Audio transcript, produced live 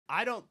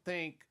I don't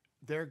think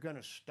they're going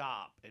to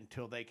stop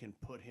until they can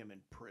put him in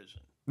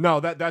prison. No,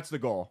 that's the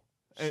goal.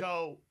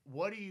 So,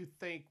 what do you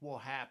think will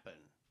happen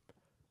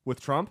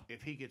With Trump?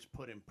 if he gets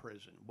put in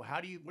prison? What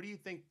do you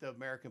think the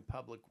American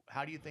public,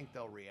 how do you think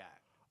they'll react?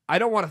 I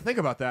don't want to think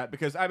about that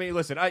because, I mean,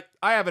 listen, I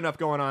have enough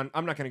going on.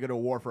 I'm not going to go to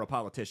war for a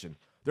politician.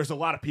 There's a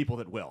lot of people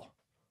that will.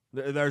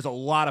 There's a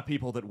lot of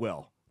people that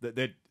will.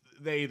 That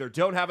they either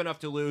don't have enough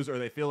to lose or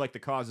they feel like the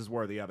cause is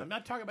worthy of it. I'm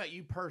not talking about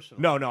you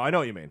personally. No, I know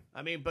what you mean.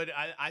 I mean, but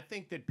I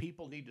think that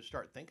people need to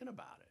start thinking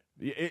about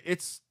it.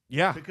 It's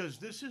yeah. Because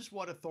this is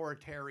what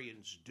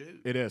authoritarians do.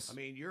 It is. I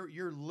mean,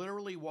 you're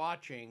literally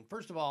watching.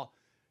 First of all,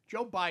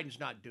 Joe Biden's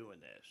not doing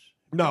this.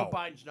 No. Joe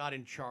Biden's not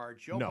in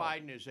charge. Joe No.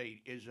 Biden is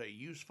a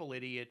useful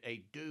idiot,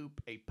 a dupe,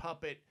 a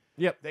puppet.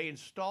 Yep. They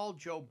installed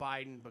Joe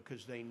Biden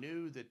because they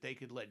knew that they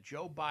could let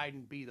Joe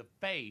Biden be the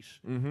face.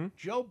 Mm-hmm.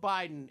 Joe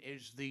Biden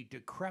is the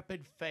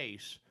decrepit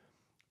face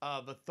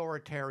of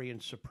authoritarian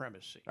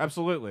supremacy.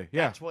 Absolutely.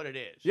 Yeah. That's what it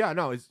is. Yeah,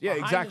 no, Behind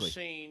exactly. the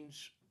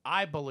scenes,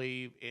 I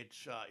believe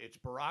it's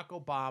Barack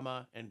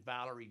Obama and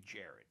Valerie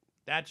Jarrett.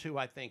 That's who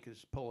I think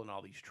is pulling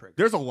all these triggers.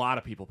 There's a lot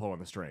of people pulling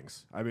the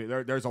strings. I mean,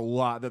 there's a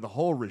lot. The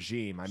whole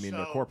regime. I mean,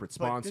 the corporate but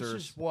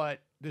sponsors.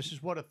 This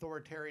is what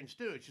authoritarians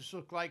do. It just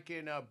looked like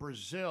in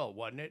Brazil,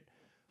 wasn't it?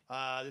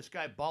 This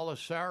guy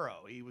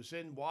Bolsonaro, he was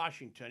in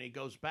Washington. He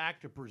goes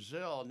back to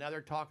Brazil. Now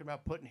they're talking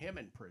about putting him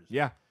in prison.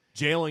 Yeah,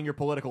 jailing your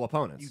political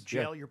opponents. You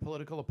jail your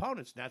political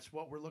opponents. And that's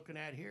what we're looking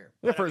at here.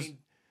 Yeah, But, I mean,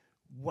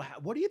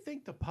 what do you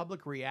think the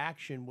public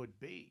reaction would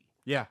be?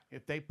 Yeah,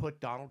 If they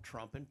put Donald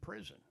Trump in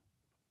prison?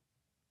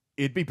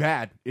 it'd be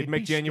bad. It'd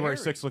make be January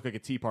scary. 6th look like a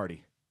tea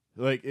party.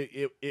 Like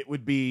it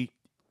would be.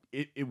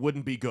 It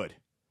wouldn't be good.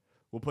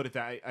 We'll put it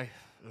that. Ugh.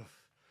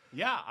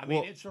 Yeah, I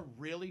mean, Well- it's a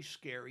really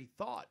scary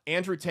thought.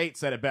 Andrew Tate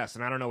said it best,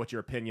 and I don't know what your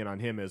opinion on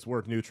him is.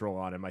 We're neutral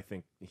on him. I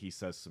think he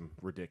says some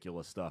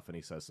ridiculous stuff, and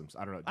he says some.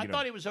 I don't know. I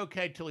thought he was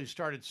okay till he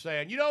started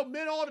saying,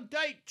 men ought to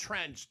date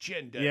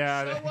transgender.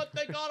 Yeah. So what?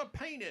 They got a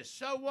penis.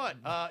 So what?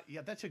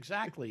 Yeah, that's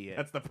exactly it.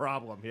 That's the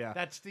problem. Yeah.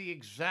 That's the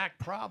exact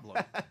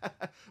problem.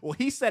 Well,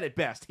 he said it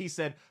best. He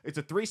said it's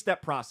a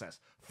 3-step process.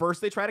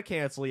 First, they try to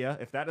cancel you.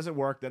 If that doesn't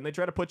work, then they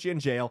try to put you in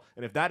jail.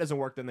 And if that doesn't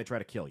work, then they try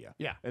to kill you.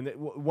 Yeah. And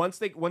once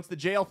the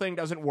jail thing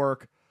doesn't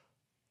work,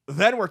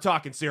 then we're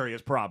talking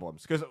serious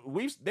problems because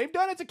they've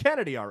done it to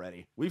Kennedy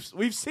already.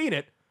 We've seen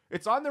it.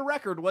 It's on the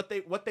record what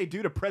they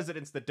do to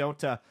presidents that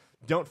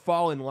don't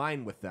fall in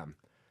line with them,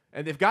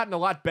 and they've gotten a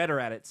lot better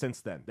at it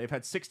since then. They've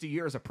had 60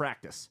 years of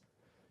practice.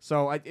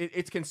 So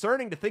it's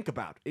concerning to think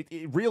about.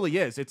 It really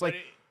is. It's like.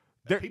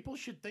 People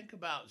should think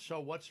about,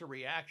 so what's the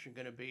reaction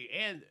going to be?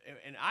 And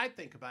I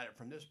think about it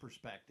from this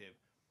perspective.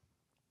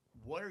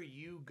 What are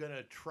you going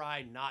to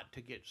try not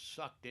to get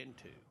sucked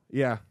into?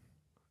 Yeah.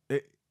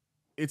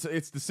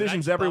 It's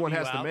decisions everyone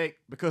has to make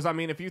because I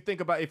mean if you think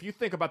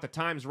about the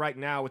times right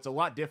now, it's a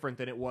lot different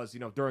than it was,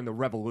 during the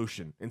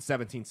Revolution in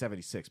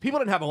 1776. People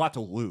didn't have a lot to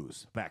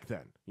lose back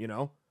then,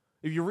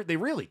 they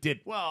really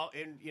did. Well,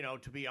 and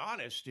to be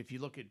honest, if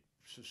you look at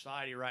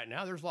society right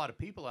now, there's a lot of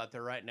people out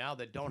there right now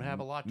that don't have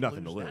a lot to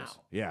Nothing lose to lose.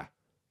 now. Yeah.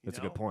 That's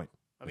a good point.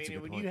 I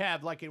mean, when you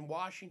have, like in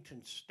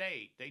Washington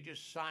State, they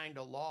just signed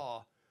a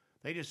law.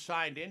 They just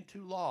signed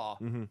into law.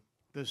 Mm-hmm.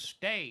 The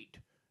state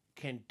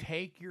can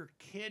take your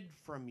kid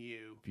from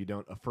you if you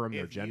don't affirm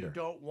their gender. If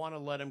you don't want to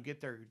let them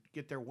get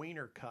their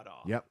wiener cut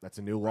off. Yep, that's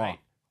a new law.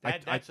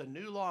 Right? That's a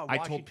new law in I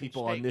Washington told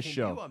people State. on this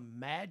show. Can you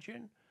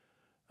imagine?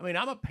 I mean,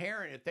 I'm a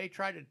parent. If they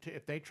try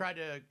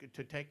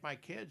to take my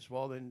kids,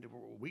 well, then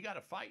we got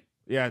to fight.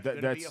 Yeah, that's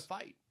going to be a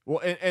fight.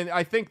 Well, and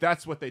I think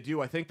that's what they do.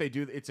 I think they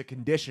do. It's a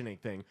conditioning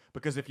thing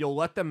because if you'll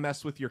let them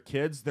mess with your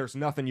kids, there's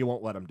nothing you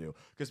won't let them do.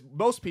 Because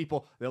most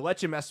people, they'll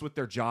let you mess with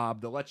their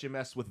job, they'll let you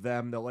mess with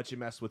them, they'll let you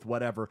mess with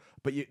whatever.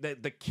 But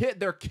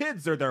their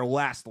kids are their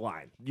last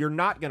line. You're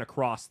not going to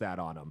cross that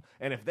on them.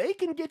 And if they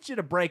can get you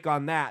to break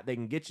on that, they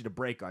can get you to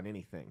break on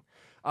anything.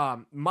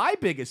 My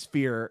biggest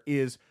fear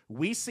is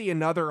we see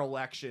another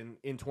election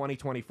in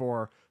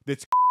 2024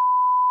 that's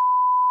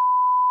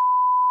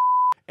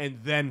and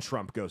then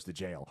Trump goes to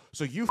jail.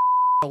 So you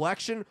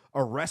election,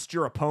 arrest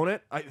your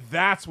opponent.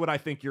 That's what I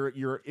think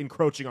you're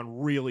encroaching on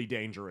really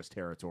dangerous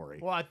territory.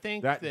 Well, I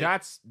think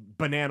that's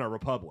banana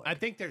republic. I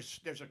think there's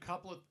a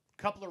couple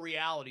of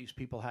realities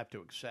people have to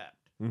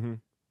accept, mm-hmm.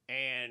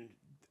 and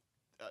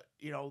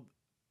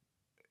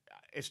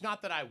it's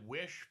not that I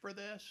wish for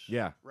this.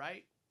 Yeah.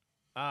 Right.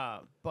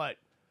 But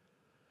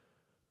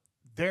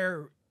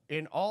there,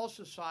 in all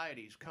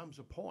societies, comes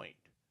a point.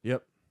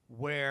 Yep.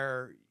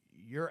 Where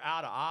you're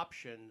out of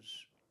options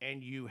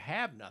and you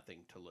have nothing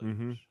to lose,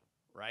 mm-hmm.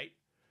 right?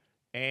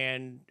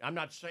 And I'm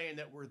not saying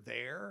that we're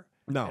there.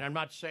 No. And I'm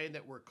not saying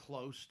that we're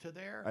close to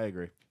there. I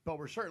agree. But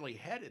we're certainly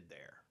headed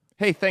there.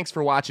 Hey, thanks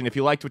for watching. If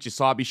you liked what you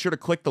saw, be sure to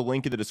click the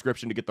link in the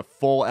description to get the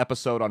full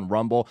episode on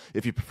Rumble.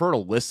 If you prefer to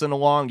listen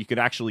along, you could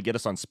actually get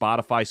us on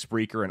Spotify,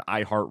 Spreaker, and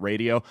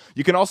iHeartRadio.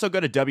 You can also go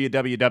to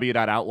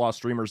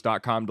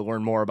www.outlawstreamers.com to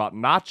learn more about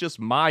not just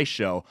my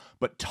show,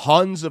 but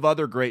tons of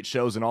other great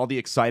shows and all the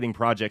exciting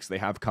projects they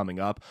have coming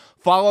up.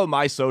 Follow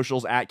my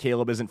socials at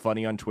Caleb Isn't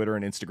Funny on Twitter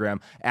and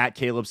Instagram, at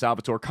Caleb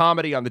Salvatore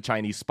Comedy on the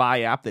Chinese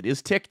Spy app that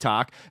is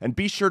TikTok, and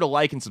be sure to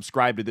like and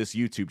subscribe to this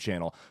YouTube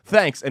channel.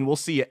 Thanks, and we'll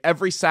see you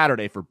every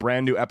Saturday for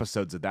brand new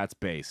episodes of That's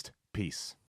Based. Peace.